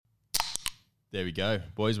There we go.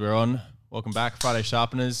 Boys, we're on. Welcome back. Friday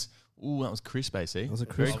Sharpeners. Ooh, that was crisp, AC. That was a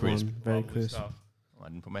crisp Very crisp. one. Very crisp. Oh, I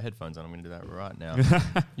didn't put my headphones on. I'm going to do that right now.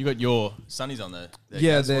 You got your sunnies on there.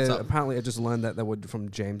 Yeah, What's up? apparently I just learned that they were from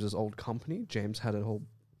James's old company. James had a whole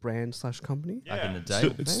brand/company. Back in the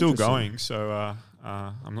day. It's still going, so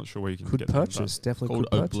I'm not sure where you can Could get them, purchase, definitely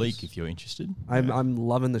Called could purchase. Oblique if you're interested. I'm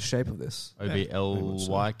loving the shape of this.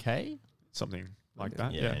 OBLYK? something like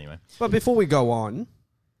that. Yeah, anyway. But before we go on,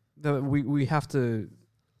 we have to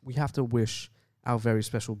wish our very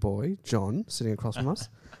special boy John, sitting across from us,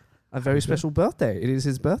 a very special birthday. It is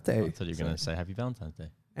his birthday. I thought you were going to say Happy Valentine's Day.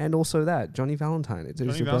 And also that, Johnny Valentine. It is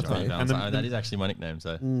Johnny your Valentine. birthday. Johnny Valentine. That is actually my nickname.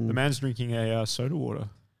 So The man's drinking a soda water.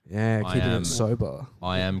 Yeah, I keeping am- it sober.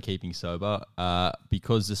 I am keeping sober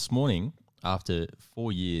because this morning, after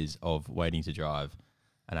 4 years of waiting to drive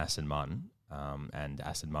an Aston Martin, and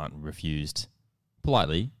Aston Martin refused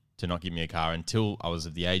politely to not give me a car until I was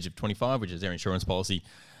of the age of 25, which is their insurance policy.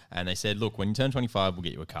 And they said, look, when you turn 25, we'll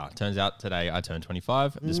get you a car. Turns out today I turned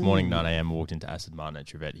 25. This morning, 9 a.m., I walked into Aston Martin at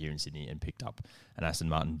Trevette here in Sydney and picked up an Aston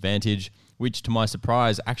Martin Vantage, which to my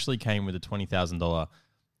surprise actually came with a $20,000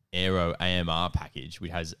 Aero AMR package,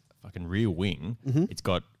 which has a fucking rear wing. It's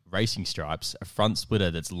got racing stripes, a front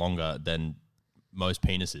splitter that's longer than most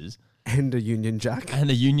penises, And a Union Jack. and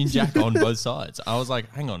a Union Jack on both sides. I was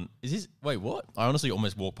like, hang on, is this, wait, what? I honestly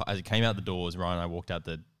almost walked, as it came out the doors, Ryan and I walked out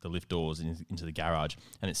the lift doors into the garage,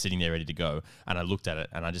 and it's sitting there ready to go. And I looked at it,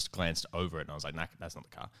 and I just glanced over it, and I was like, nah, that's not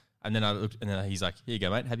the car. And then I looked, and then he's like, here you go,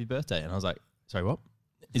 mate, happy birthday. And I was like, sorry, what?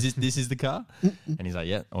 Is this is the car? And he's like,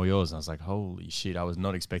 yeah, all yours. And I was like, holy shit, I was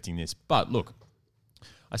not expecting this. But look,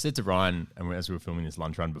 I said to Ryan, and as we were filming this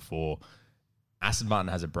lunch run before, Aston Martin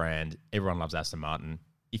has a brand. Everyone loves Aston Martin.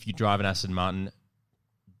 If you drive an Aston Martin,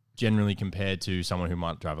 generally compared to someone who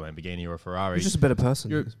might drive a Lamborghini or a Ferrari, You're just a better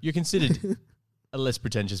person. you're considered a less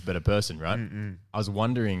pretentious, better person, right? I was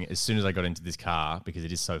wondering, as soon as I got into this car, because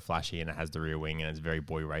it is so flashy and it has the rear wing and it's very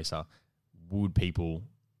boy racer, would people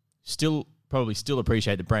probably still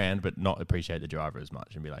appreciate the brand, but not appreciate the driver as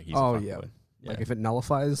much and be like, he's a fuckboy. yeah. Yeah. Like if it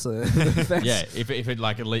nullifies the effects. Yeah, if it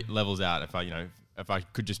like levels out, if I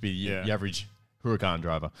could just be the average Huracan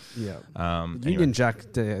driver. Yeah. Anyway. Union Jack,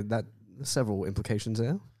 that several implications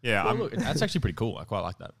there. Yeah, Well, look, that's actually pretty cool. I quite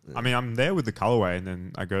like that. I mean, I'm there with the colorway, and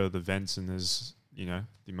then I go to the vents, and there's the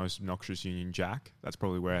most obnoxious Union Jack. That's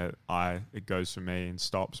probably where it goes for me and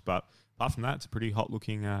stops. But apart from that, it's a pretty hot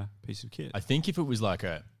looking piece of kit. I think if it was like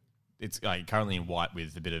it's like currently in white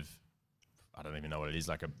with a bit of, I don't even know what it is,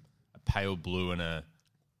 like a pale blue and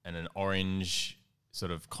an orange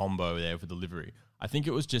sort of combo there for the livery. I think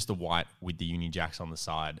it was just the white with the Union Jacks on the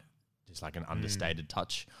side, just like an understated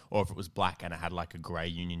touch. Or if it was black and it had like a grey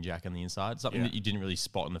Union Jack on the inside, something that you didn't really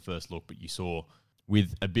spot in the first look, but you saw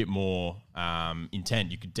with a bit more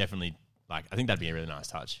intent, you could definitely, I think that'd be a really nice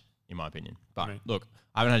touch, in my opinion. But look,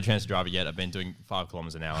 I haven't had a chance to drive it yet. I've been doing 5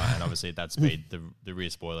 kilometres an hour, and obviously at that speed, the rear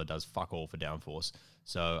spoiler does fuck all for downforce.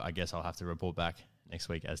 So I guess I'll have to report back next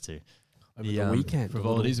week as to the weekend.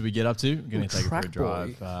 frivolities we get up to. We're going to take it for a track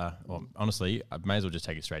drive. Well, honestly, I may as well just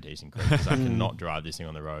take it straight to Eastern Creek because I cannot drive this thing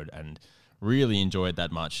on the road and really enjoy it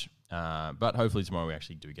that much. But hopefully tomorrow we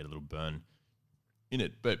actually do get a little burn in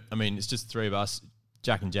it. But, I mean, it's just 3 of us,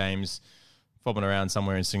 Jack and James, fobbing around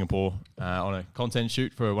somewhere in Singapore on a content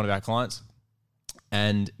shoot for one of our clients.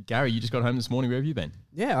 And, Gary, you just got home this morning. Where have you been?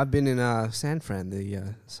 Yeah, I've been in San Fran,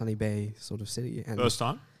 the Sunny Bay sort of city. And First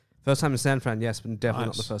time? First time in San Fran, yes, but definitely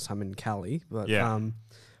not Nice. the first time in Cali. But Yeah.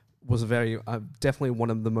 was definitely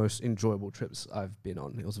one of the most enjoyable trips I've been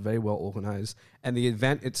on. It was very well organized, and the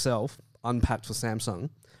event itself, Unpacked for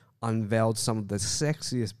Samsung, unveiled some of the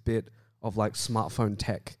sexiest bit of smartphone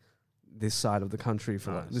tech this side of the country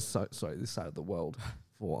for this side of the world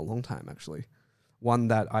for a long time actually. One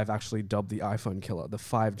that I've actually dubbed the iPhone killer, the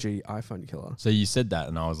 5G iPhone killer. So you said that,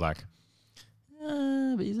 and I was like,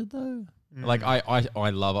 but is it though? Like I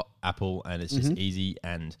love Apple, and it's just easy,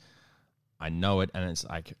 and I know it, and it's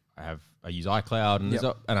like I use iCloud, and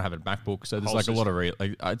and I have a MacBook, so there's a lot of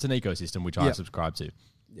it's an ecosystem which I subscribe to.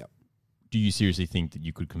 Yep. Do you seriously think that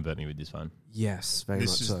you could convert me with this phone? Yes, very much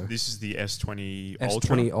so. This is the S20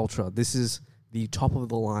 Ultra. S20 Ultra. This is the top of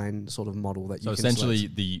the line sort of model that you So can essentially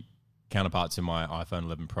select. the counterpart to my iPhone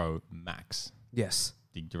 11 Pro Max, Yes.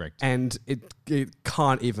 the direct. And it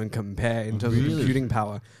can't even compare in terms of computing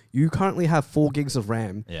power. You currently have 4 gigs of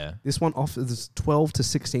RAM. Yeah. This one offers 12 to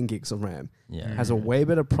 16 gigs of RAM. Yeah. Has a way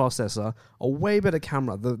better processor, a way better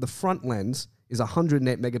camera. The front lens is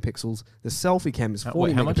 108 megapixels. The selfie cam is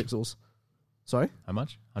 40 how much? megapixels. Sorry? How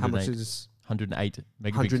much? How much 108? is 108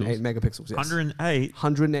 megapixels. 108 megapixels. Yes. 108.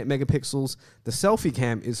 108 megapixels. The selfie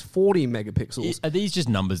cam is 40 megapixels. Are these just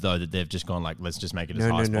numbers though that they've just gone like, let's just make it as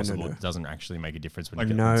high as possible? It doesn't actually make a difference when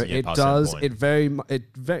you get, No, once you get it past a certain does.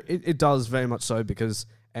 point. It does very much so because,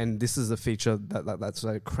 and this is the feature that's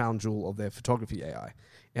a crown jewel of their photography AI.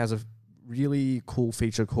 It has a really cool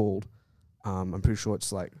feature called, I'm pretty sure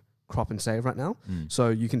it's like crop and save right now. So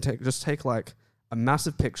you can take like a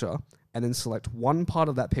massive picture and then select one part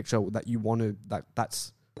of that picture that you want to,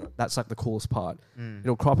 that's like the coolest part.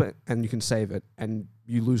 It'll crop it and you can save it and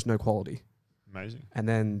you lose no quality. Amazing. And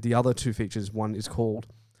then the other two features, one is called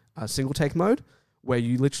single take mode, where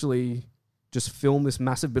you literally just film this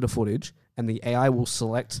massive bit of footage and the AI will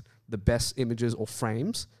select the best images or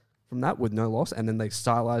frames from that with no loss, and then they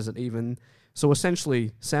stylize it even. So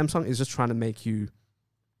essentially, Samsung is just trying to make you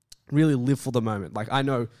really live for the moment. Like, I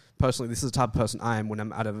know personally, this is the type of person I am when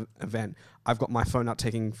I'm at an event. I've got my phone out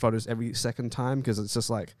taking photos every second time because it's just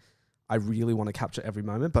like, I really want to capture every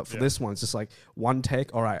moment. But for this one, it's just like one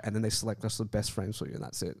take, all right, and then they select just the best frames for you, and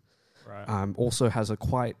that's it. Right. Also has a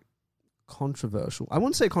quite controversial, I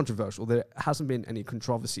wouldn't say controversial, there hasn't been any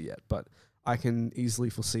controversy yet, but I can easily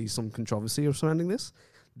foresee some controversy surrounding this.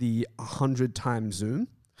 The 100 times zoom.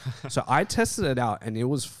 So I tested it out and it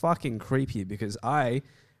was fucking creepy because I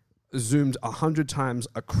zoomed 100 times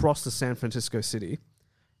across the San Francisco city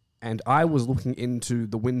and I was looking into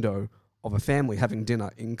the window of a family having dinner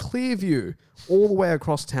in clear view all the way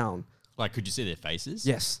across town. Like, could you see their faces?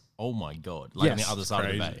 Yes. Oh my God. Like on Yes. the other side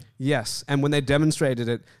of the bay. Yes. And when they demonstrated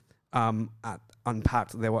it at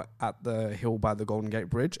Unpacked, they were at the hill by the Golden Gate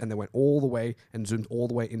Bridge and they went all the way and zoomed all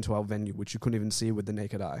the way into our venue, which you couldn't even see with the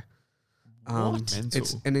naked eye. What?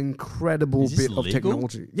 It's an incredible Is this bit of legal?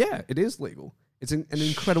 technology. Yeah, it is legal. It's an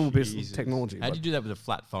incredible bit of Jesus. technology. How do but you do that with a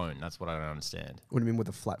flat phone? That's what I don't understand. what do you mean with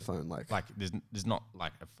a flat phone? Like There's not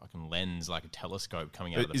like a fucking lens, like a telescope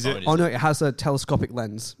coming out of the Is phone. it- oh no, it has a telescopic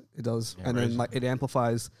lens. It does, Yeah, and then right. like it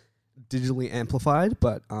amplifies, digitally amplified.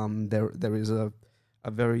 But there is a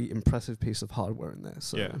very impressive piece of hardware in there.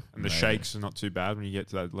 So Yeah. And the Amazing. shakes are not too bad when you get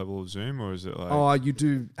to that level of zoom, or is it like oh, you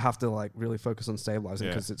do have to like really focus on stabilizing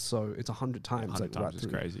Yeah. because it's 100 times 100 like right times is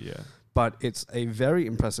through. crazy? Yeah. But it's a very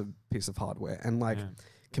impressive piece of hardware, and like Yeah.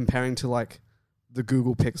 comparing to like the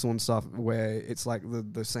Google Pixel and stuff, where it's like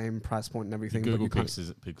the same price point and The everything. Google but you can't-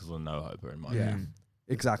 Pixels are no hope in my Yeah. opinion.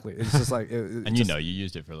 Exactly. It's just like, And you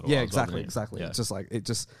used it for a little yeah, while. as well, exactly, didn't you? exactly. Yeah. It's just like it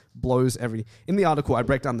just blows in the article. I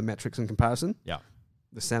break down the metrics in comparison. Yeah.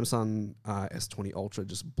 The Samsung S20 Ultra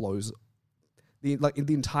just blows the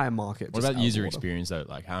entire market. What just about out of user water. experience though?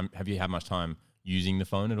 Like, have you had much time using the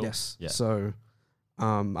phone at all? Yes. Yeah. So,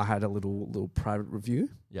 I had a little private review,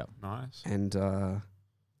 Nice. and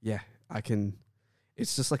I can.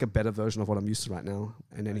 It's just like a better version of what I'm used to right now,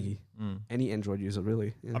 and any Android user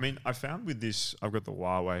really. Yeah. I mean, I found with this, I've got the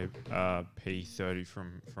Huawei P30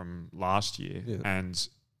 from last year, Yeah. and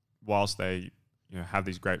whilst they have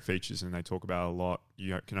these great features and they talk about it a lot,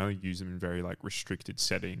 you can only use them in very like restricted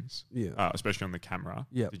settings, yeah. especially on the camera.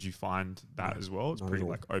 Yeah. Did you find that No, as well? It's not at pretty all.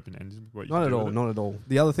 like open ended. Not at all. Not at all.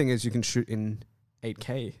 The other thing is you can shoot in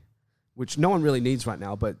 8K, which no one really needs right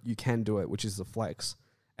now, but you can do it, which is the flex.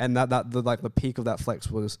 And the peak of that flex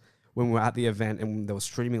was when we were at the event and they were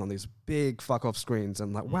streaming on these big fuck off screens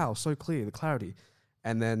and like, wow, so clear, the clarity.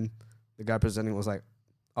 And then the guy presenting was like,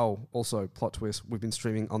 oh, also plot twist, we've been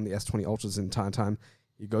streaming on the S20 Ultras the entire time.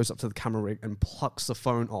 He goes up to the camera rig and plucks the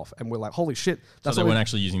phone off, and we're like, holy shit. So they weren't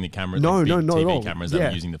actually using the cameras, No, like big not at TV all. cameras, they Yeah.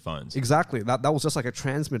 were using the phones. Exactly. That was just like a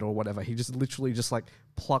transmitter or whatever. He just literally just like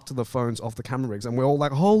plucked the phones off the camera rigs, and we're all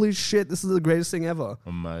like, holy shit, this is the greatest thing ever.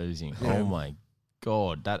 Amazing. Yeah. Oh my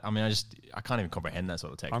God. I can't even comprehend that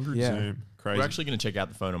sort of tech. 100 Yeah. zoom, crazy. We're actually going to check out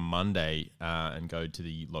the phone on Monday and go to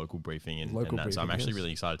the local briefing and that. So I'm actually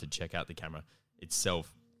really excited to check out the camera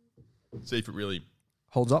itself, see if it really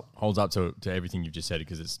Holds up. holds up to everything you've just said,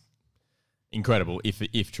 because it's incredible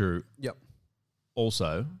if true. Yep.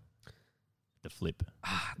 Also, the flip.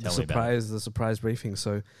 The Tell me about it. surprise briefing.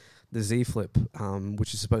 So the Z Flip,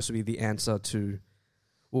 which is supposed to be the answer to,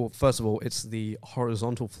 well, first of all, it's the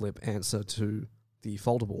horizontal flip answer to the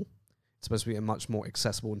foldable. It's supposed to be a much more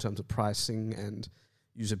accessible in terms of pricing and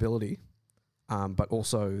usability. But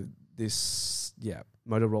also this,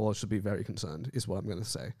 Motorola should be very concerned, is what I'm going to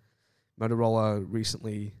say. Motorola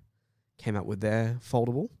recently came out with their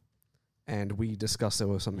foldable, and we discussed there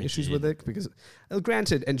were some issues with it because,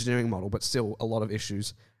 granted, engineering model, but still a lot of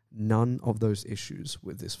issues. None of those issues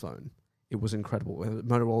with this phone. It was incredible.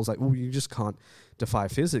 Motorola's like, well, you just can't defy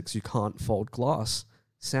physics. You can't fold glass.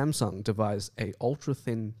 Samsung devised a ultra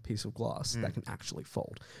thin piece of glass that can actually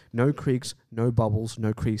fold. No creaks, no bubbles,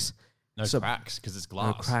 no crease. No So- cracks, because it's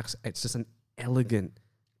glass. No cracks. It's just an elegant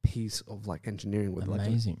piece of like engineering with like an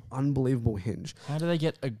Amazing. unbelievable hinge. How do they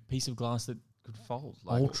get a piece of glass that could fold?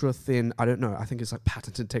 Ultra thin. I don't know. I think it's like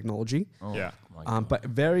patented technology. Oh, Yeah. my God. But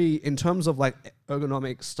very, in terms of like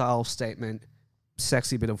ergonomic style statement,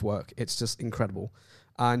 sexy bit of work. It's just incredible.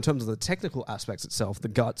 In terms of the technical aspects itself, the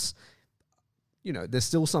guts, you know, there's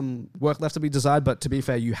still some work left to be desired, but to be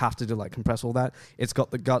fair, you have to do like compress all that. It's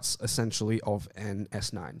got the guts essentially of an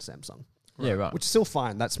S9 Samsung, yeah, right. which is still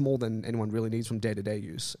fine. That's more than anyone really needs from day-to-day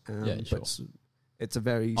use. Yeah, sure. But it's a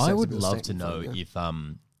very I would sensible love to statement know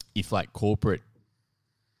phone, if like corporate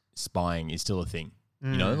spying is still a thing,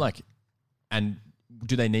 you know, like, and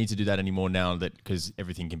do they need to do that anymore now that because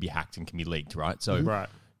everything can be hacked and can be leaked, right? So Right.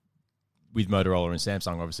 with Motorola and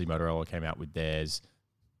Samsung, obviously Motorola came out with theirs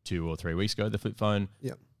 2 or 3 weeks ago, the flip phone.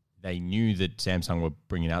 Yep. They knew that Samsung were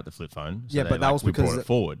bringing out the flip phone. So Yeah, they, but that like, was we because brought it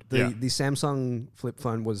forward. The, Yeah. the Samsung flip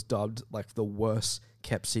phone was dubbed like the worst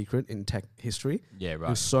kept secret in tech history. Yeah, right.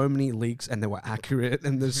 There's so many leaks and they were accurate,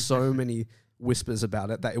 and there's so many whispers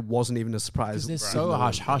about it that it wasn't even a surprise. Because they're Right. so even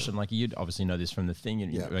though- hush, and like you'd obviously know this from the thing,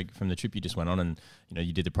 and Yeah. like from the trip you just went on, and you know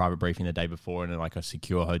you did the private briefing the day before, in like a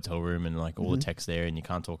secure hotel room, and like all the tech's there, and you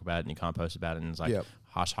can't talk about it, and you can't post about it, and it's like Yep.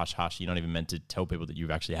 hush. You're not even meant to tell people that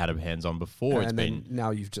you've actually had a hands on before. and It's then been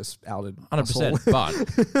now you've just outed 100%. us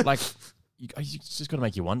all. But like, you just got to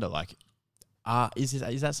make you wonder, like, is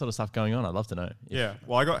that sort of stuff going on? I'd love to know. Yeah.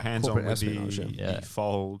 Well, I got hands on Corporate with the, espionage, yeah. the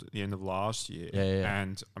Fold at the end of last year. Yeah.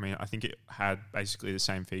 And I mean, I think it had basically the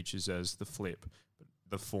same features as the Flip. But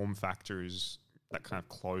the form factor is that kind of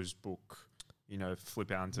closed book, you know,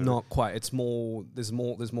 flip out into. Not quite. It's more. There's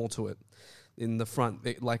more to it. In the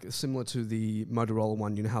front, like similar to the Motorola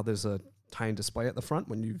one, you know how there's a tiny display at the front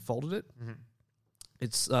when you folded it. Mhm.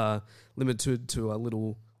 It's limited to a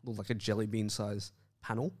little like a jelly bean size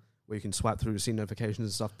panel where you can swipe through to see notifications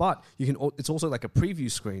and stuff. But you can. It's also like a preview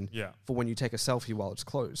screen Yeah. for when you take a selfie while it's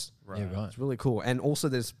closed. Right. Yeah, right. It's really cool. And also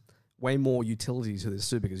there's way more utility to this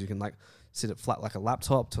too, because you can like sit it flat like a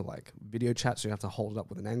laptop to like video chat, so you have to hold it up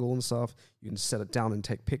with an angle and stuff. You can set it down and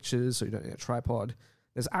take pictures, so you don't need a tripod.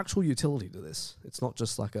 There's actual utility to this. It's not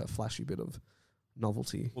just like a flashy bit of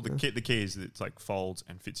novelty. Well, you know? the key is that it's like folds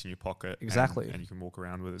and fits in your pocket. and- Exactly. And you can walk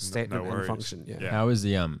around with it. Statement no and worries. function. Yeah. Yeah. How was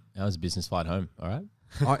the business flight home? All right.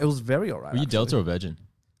 It was very alright. Were you actually. Delta or Virgin?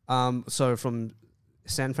 So from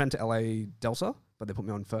San Fran to LA Delta, but they put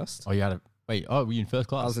me on first. Oh, you had a wait. Oh, were you in first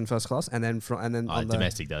class? I was in first class, and then on the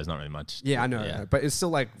domestic though. There's not really much. Yeah, I know, but it's still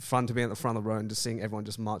like fun to be at the front of the row and just seeing everyone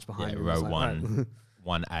just march behind Yeah, you. row It's like, one. right.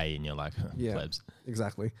 1A, and you're like, Yeah. plebs.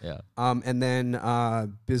 Exactly. Yeah. And then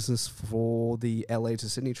business for the LA to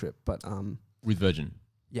Sydney trip, but With Virgin.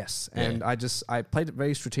 yes, Yeah. and I played it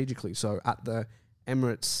very strategically. So at the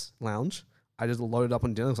Emirates lounge, I just loaded up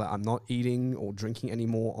on dinner. I was like, I'm not eating or drinking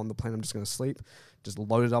anymore on the plane. I'm just going to sleep. Just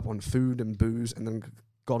loaded up on food and booze, and then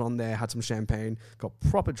got on there, had some champagne, got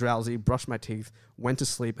proper drowsy, brushed my teeth, went to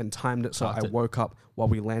sleep, and timed it so Parked I it. woke up when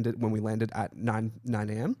we landed at 9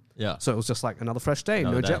 a.m. Yeah. So it was just like another fresh day,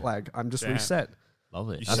 Another no day. jet lag. I'm just Damn. reset.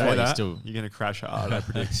 Lovely. You That's say why that, you still. you're going to crash hard, I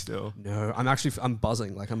predict still. No, I'm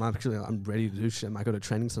buzzing. Like I'm ready to do shit. I go to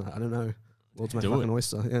training tonight. I don't know. World's my Do fucking it.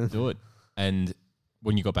 oyster. Yeah. Do it. And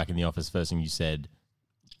when you got back in the office, first thing you said,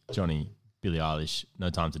 Johnny, Billie Eilish, No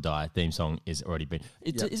Time to Die, theme song is already been.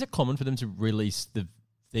 Yep. Is it common for them to release the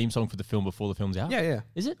theme song for the film before the film's out? Yeah.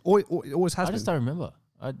 Is it? It always has I been. just don't remember.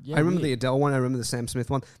 I remember the Adele one. I remember the Sam Smith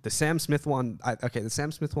one. The Sam Smith one. The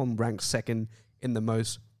Sam Smith one ranks second in the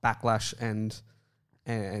most backlash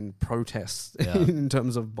and protests Yeah. in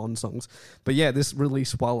terms of Bond songs. But yeah, this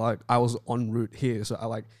released while I was en route here, so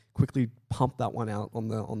I quickly pumped that one out on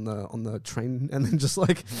the train, and then just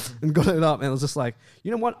and got it up, and I was just like,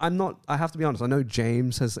 you know what? I have to be honest. I know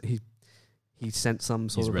James has he sent some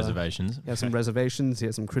sort his of reservations. he has some reservations. He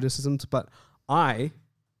has some criticisms, but I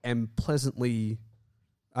am pleasantly,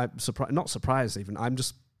 not surprised even.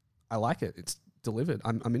 I like it. It's delivered.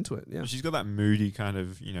 I'm into it. Yeah. She's got that moody kind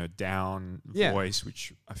of, down Yeah. voice,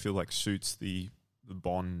 which I feel like suits the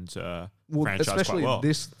Bond Well, franchise especially quite well.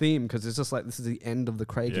 this theme, because it's just like this is the end of the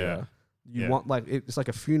Craig Yeah. era. You Yeah. want it's like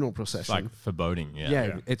a funeral It's procession. like foreboding. Yeah. yeah,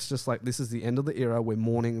 Yeah. it's just like this is the end of the era. We're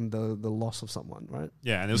mourning the loss of someone, right?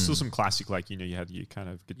 Yeah, and there's still Mm. some classic, you had your kind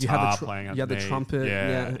of You had guitar the playing you had the underneath. trumpet,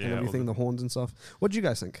 and all everything, the horns and stuff. What do you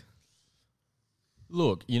guys think?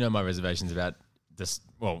 Look, my reservations about this.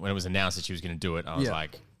 Well, when it was announced that she was going to do it, I was Yeah.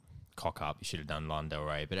 like, cock up. You should have done Lana Del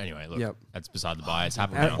Rey. But anyway, look, Yep. that's beside the by. It's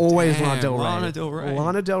happened And now. always Damn, Lana Del Rey. Lana Del Rey.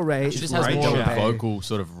 Lana Del Rey. She is just has great more job. vocal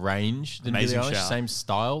sort of range than Amazing Billie Eilish. shout. Same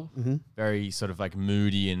style, Mm-hmm. very sort of like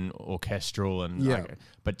moody and orchestral, and Yeah.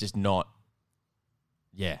 but just not.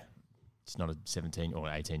 Yeah, it's not a 17 or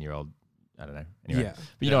 18-year-old I don't know. Anyway, Yeah. but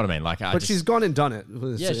you know what I mean. Like, But she's gone and done it.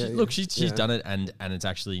 yeah. She's Yeah. done it, and it's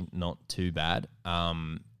actually not too bad.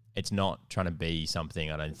 It's not trying to be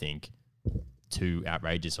something I don't think too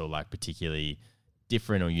outrageous or like particularly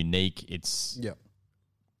different or unique. It's Yeah.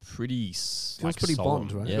 pretty Feels pretty solemn.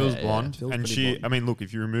 Bond, right? Yeah, Feels yeah. blonde, Feels and pretty she. blonde. I mean, look,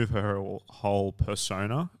 if you remove her whole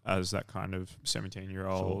persona as that kind of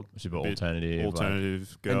 17-year-old Super bit alternative.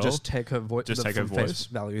 alternative girl, And just take her voice. Just take her voice.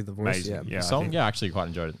 Value of the voice. amazing. Yeah. Yeah, Like, I song, think- yeah, I actually quite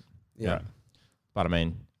enjoyed it. Yeah. But I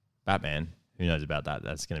mean, Batman. Who knows about that?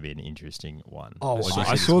 That's going to be an interesting one. Oh, Especially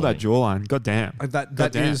I this saw that morning. jawline. God damn. That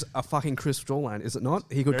Goddamn. is a fucking crisp jawline, is it not?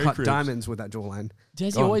 He could Very cut crisp. diamonds with that jawline.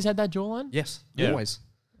 Has he Gone. always had that jawline? Yes. Yeah. Always.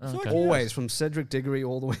 Oh, feel okay. like- Always. From Cedric Diggory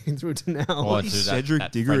all the way through to now. Oh, He's dude,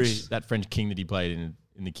 Cedric Diggory. that French king that he played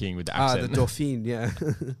in the King with the The accent. Dauphine, yeah.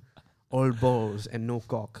 All balls and no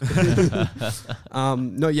cock.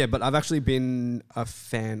 No, yeah, but I've actually been a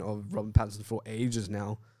fan of Robert Pattinson for ages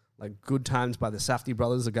now. Like Good Times by the Safdie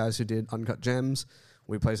brothers, the guys who did Uncut Gems,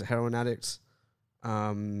 where he plays a heroin addict.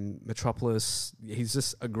 Metropolis, he's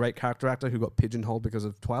just a great character actor who got pigeonholed because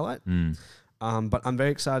of Twilight. Mm. But I'm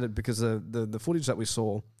very excited because the footage that we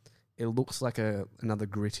saw, it looks like another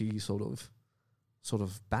gritty sort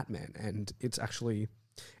of Batman, and it's actually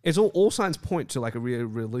all signs point to like a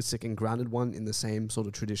realistic and grounded one in the same sort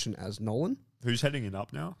of tradition as Nolan. Who's heading it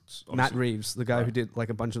up now? It's Matt obviously- Reeves, the guy who Right. did like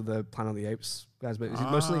a bunch of the Planet of the Apes guys, but he's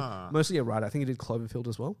Ah. mostly a writer. I think he did Cloverfield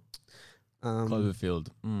as well. Cloverfield.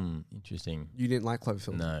 Interesting. You didn't like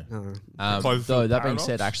Cloverfield? No. No. Cloverfield Though that being Paradox?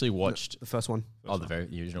 said, I actually watched The first one. the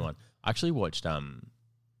original one. I actually watched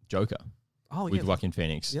Joker Oh, with yeah. Joaquin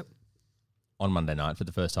Phoenix. Yep. On Monday night for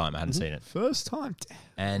the first time. I hadn't seen it. First time.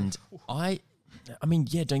 And I mean,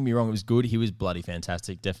 yeah, don't get me wrong, it was good. He was bloody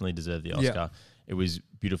fantastic. Definitely deserved the Oscar. Yeah. It was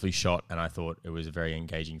beautifully shot, and I thought it was a very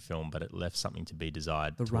engaging film, but it left something to be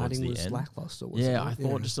desired The towards writing the was end. lackluster, wasn't it? Yeah, I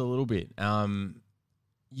thought just a little bit.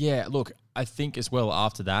 Yeah, look, I think as well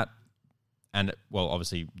after that, and well,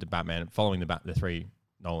 obviously the Batman, following the three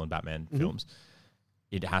Nolan Batman films,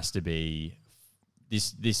 it has to be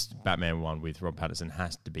this Batman one with Rob Pattinson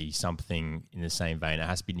has to be something in the same vein. It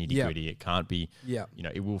has to be nitty gritty. It can't be, Yeah.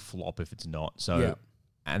 it will flop if it's not. So, Yeah.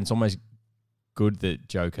 and it's almost good that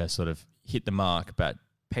Joker sort of hit the mark, but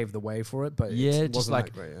Paved the way for it, but Yeah, it just wasn't like-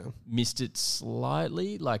 that great, yeah. missed it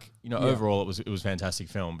slightly. Like, Yeah. overall it was a fantastic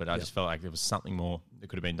film, but I Yeah. just felt like there was something more that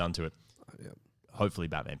could have been done to it. Yeah. Hopefully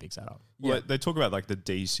Batman picks that up. Well, Yeah. they talk about like the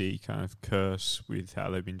DC kind of curse with how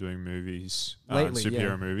they've been doing movies, Lately,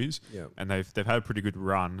 superhero yeah. movies, Yeah. and they've had a pretty good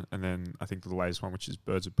run. And then I think the latest one, which is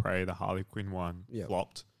Birds of Prey, the Harley Quinn one, Yeah.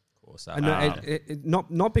 flopped. Of course, And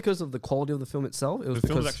not because of the quality of the film itself. It was The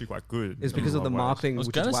film because is actually quite good. it's in because a of the lot ways. marketing, I was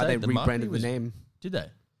which is gonna why say they the marketing rebranded the was- name. did they?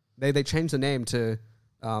 They changed the name to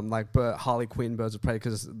Harley Quinn Birds of Prey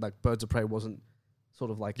because like Birds of Prey wasn't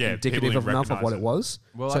sort of like Yeah, indicative people of enough of recognise what it. it was.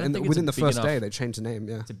 Well, So I don't think it's within a the big first enough- day, they changed the name.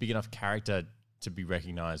 Yeah. It's a big enough character to be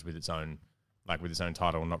recognized with its own, with its own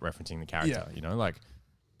title, not referencing the character. Yeah.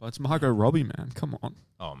 But it's Margot Robbie, man. Come on.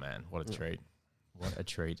 Oh man, what a treat! What a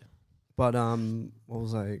treat! But what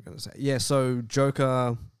was I going to say? Yeah, so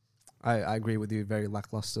Joker, I agree with you. Very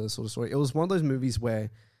lackluster sort of story. It was one of those movies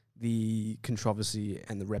where the controversy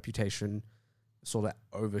and the reputation sort of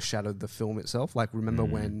overshadowed the film itself. Like, remember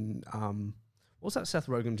when what was that Seth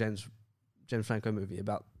Rogen James Franco movie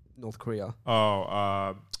about North Korea?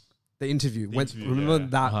 Oh, The interview. The When, Interview, remember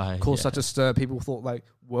yeah. that caused yeah. such a stir? People thought like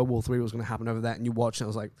World War III was going to happen over that, and you watch and it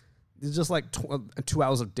was like, it's just like 2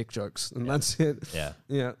 hours of dick jokes, and that's it. Yeah,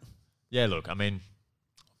 Yeah. yeah. Look, I mean,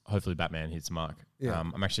 hopefully Batman hits the mark. Yeah.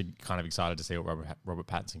 I'm actually kind of excited to see what Robert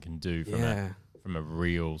Pattinson can do from a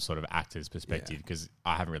real sort of actor's perspective, because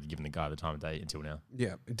I haven't really given the guy the time of day until now.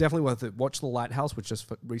 Yeah, definitely worth it. Watch The Lighthouse, which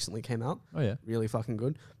just recently came out. Oh yeah, Really fucking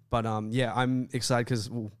good. But yeah, I'm excited because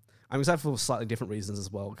I'm excited for slightly different reasons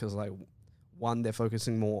as well. Because like, one, they're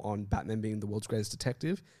focusing more on Batman being the world's greatest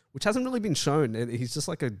detective, which hasn't really been shown. He's just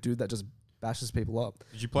like a dude that just bashes people up.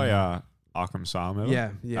 did you play Arkham Asylum ever?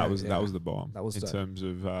 Yeah, That was the bomb. That was in dope. terms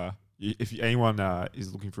of if anyone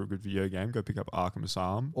is looking for a good video game, go pick up Arkham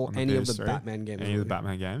Asylum Or on any of the PS3. Batman games. Any of the really.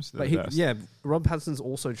 Batman games. But They're the best. Rob Pattinson's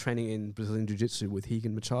also training in Brazilian Jiu-Jitsu with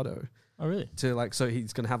Higan Machado oh really? to like, so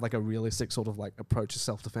he's gonna have like a realistic sort of like approach to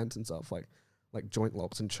self-defense and stuff, like joint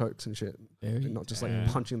locks and chokes and shit, Very, and not just like Yeah.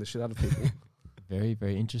 punching the shit out of people. very,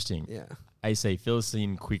 very interesting. Yeah. AC, fill us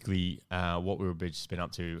in quickly what we've just been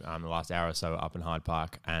up to the last hour or so up in Hyde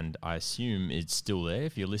Park, and I assume it's still there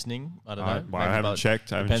if you're listening. I don't know. Well, I Maybe haven't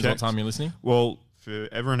checked. I haven't Depends what checked. time you're listening. Well, for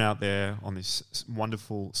everyone out there on this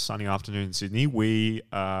wonderful sunny afternoon in Sydney, we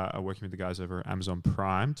are working with the guys over at Amazon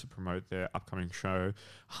Prime to promote their upcoming show,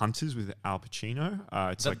 Hunters with Al Pacino.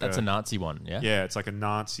 That's a Nazi one, yeah? Yeah, it's like a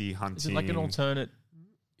Nazi hunting. Is it like an alternate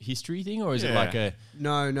history thing, or is it like a...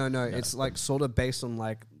 No. It's like sort of based on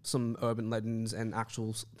like some urban legends and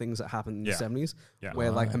actual things that happened in the 70s, where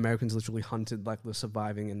like Americans literally hunted like the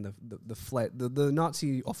surviving and the fled, the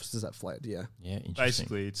Nazi officers that fled. Yeah, interesting.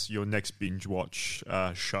 Basically, it's your next binge watch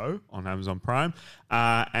show on Amazon Prime,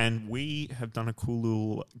 and we have done a cool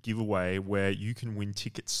little giveaway where you can win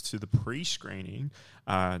tickets to the pre-screening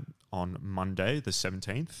on Monday, the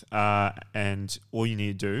 17th, and all you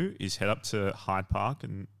need to do is head up to Hyde Park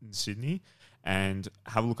in Sydney and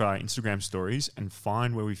have a look at our Instagram stories and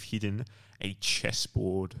find where we've hidden a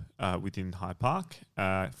chessboard within Hyde Park.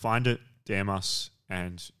 Find it, DM us,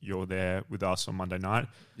 and you're there with us on Monday night.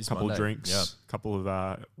 A couple of drinks, couple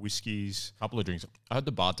of whiskeys. Couple of drinks. I heard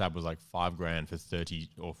the bar tab was like $5,000 for 30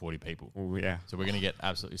 or 40 people. Oh, yeah. So we're going to get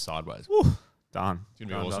absolutely sideways. Woo. Done. It's going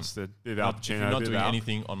to be awesome. Dusted. If you're not doing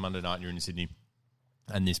anything on Monday night and you're in Sydney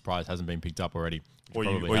and this prize hasn't been picked up already, or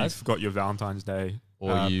you forgot your Valentine's Day,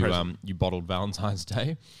 or you bottled Valentine's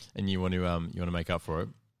Day and you want to make up for it,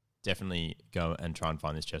 definitely go and try and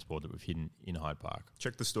find this chessboard that we've hidden in Hyde Park.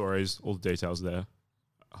 Check the stories, all the details there.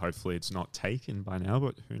 Hopefully it's not taken by now,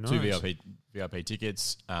 but who knows? 2 VIP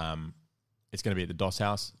tickets. It's going to be at the Doss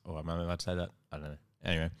House. Or am I allowed to say that? I don't know.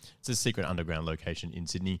 Anyway, it's a secret underground location in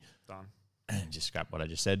Sydney. Done. Just scrap what I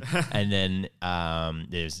just said. And then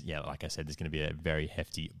there's, like I said, there's going to be a very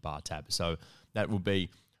hefty bar tab. So that will be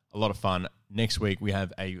a lot of fun. Next week, we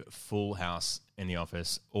have a full house in the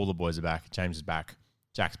office. All the boys are back. James is back.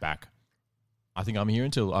 Jack's back. I think I'm here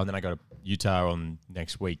until... then I go to Utah on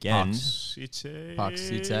next weekend. Park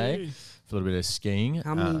City. For a little bit of skiing.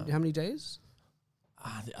 How many days?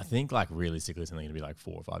 I think, like, realistically, it's only going to be like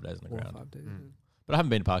 4 or 5 days on the ground. 4 or 5 days. But I haven't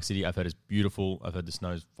been to Park City. I've heard it's beautiful. I've heard the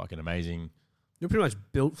snow's fucking amazing. You're pretty much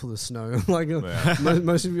built for the snow. Like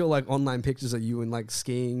most of your like online pictures are you in like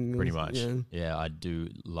skiing. Pretty much. Yeah, I do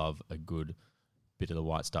love a good bit of the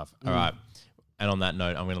white stuff. All right. And on that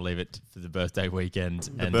note, I'm going to leave it for the birthday weekend.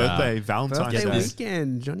 Valentine's Day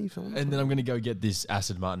weekend, Johnny Film. And then I'm going to go get this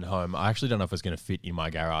Aston Martin home. I actually don't know if it's going to fit in my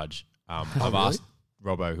garage. I've asked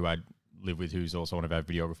Robbo, who I live with, who's also one of our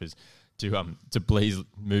videographers, to please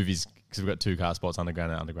move his, because we've got 2 car spots,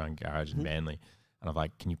 underground garage in Manly. And I'm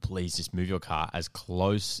like, can you please just move your car as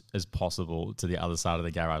close as possible to the other side of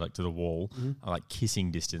the garage, like to the wall, like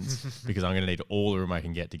kissing distance, because I'm going to need all the room I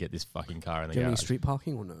can get to get this fucking car in the garage. Do you have any street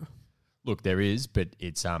parking or no? Look, there is, but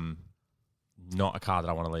it's not a car that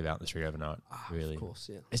I want to leave out in the street overnight, really. Of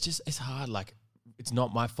course, yeah. It's hard, like, it's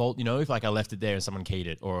not my fault, you know, if like I left it there and someone keyed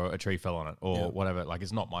it or a tree fell on it or whatever, like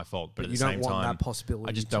it's not my fault. But at the same time, that possibility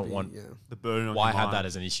I just don't want the burden on why have that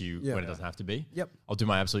as an issue when it doesn't have to be. Yep. I'll do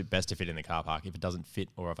my absolute best to fit in the car park. If it doesn't fit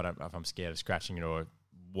or if I'm scared of scratching it or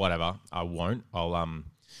whatever, I won't. I'll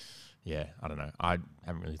I don't know. I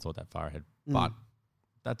haven't really thought that far ahead. But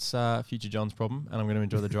that's future John's problem, and I'm going to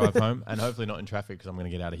enjoy the drive home and hopefully not in traffic because I'm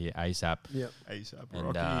going to get out of here ASAP. Yep. ASAP.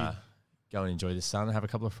 And go and enjoy the sun and have a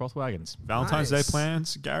couple of froth wagons. Valentine's Day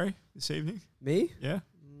plans, Gary, this evening? Me? Yeah.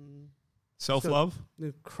 Self-love?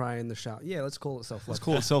 Cry in the shower. Yeah, let's call it self-love. Let's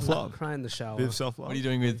call it self-love. Cry in the shower. Bit of self-love. What are you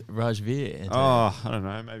doing with Rajveer? I don't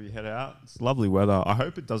know. Maybe head out. It's lovely weather. I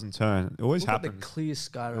hope it doesn't turn. It always happens. Look at the clear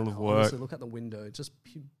sky right now. Work. Look out the window. It's just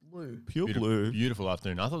blue. Pure blue. Beautiful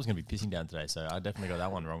afternoon. I thought it was going to be pissing down today, so I definitely got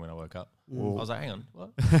that one wrong when I woke up. Well, I was like, hang on,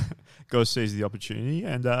 what? Go seize the opportunity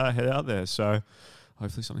and head out there. So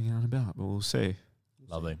hopefully something out and about, but we'll see.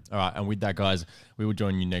 Lovely. All right, and with that, guys, we will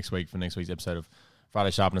join you next week for next week's episode of Friday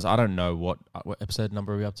Sharpness. I don't know what episode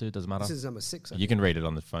number are we up to. Doesn't matter. This is number 6. You can read it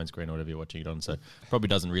on the phone screen or whatever you're watching it on, so probably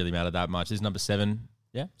doesn't really matter that much. This is number 7.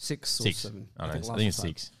 Yeah? 6 or 7. I think it's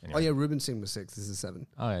 6. Anyway. Oh, yeah, Ruben's number 6. This is 7.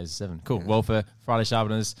 Oh, yeah, it's 7. Cool. Yeah. Well, for Friday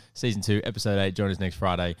Sharpness, Season 2, Episode 8, join us next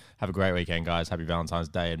Friday. Have a great weekend, guys. Happy Valentine's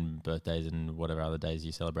Day and birthdays and whatever other days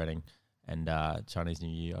you're celebrating. And Chinese New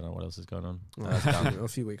Year. I don't know what else is going on. A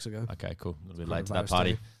few weeks ago. Okay, cool. A little bit late to that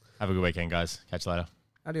party. Have a good weekend, guys. Catch you later.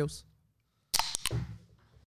 Adios.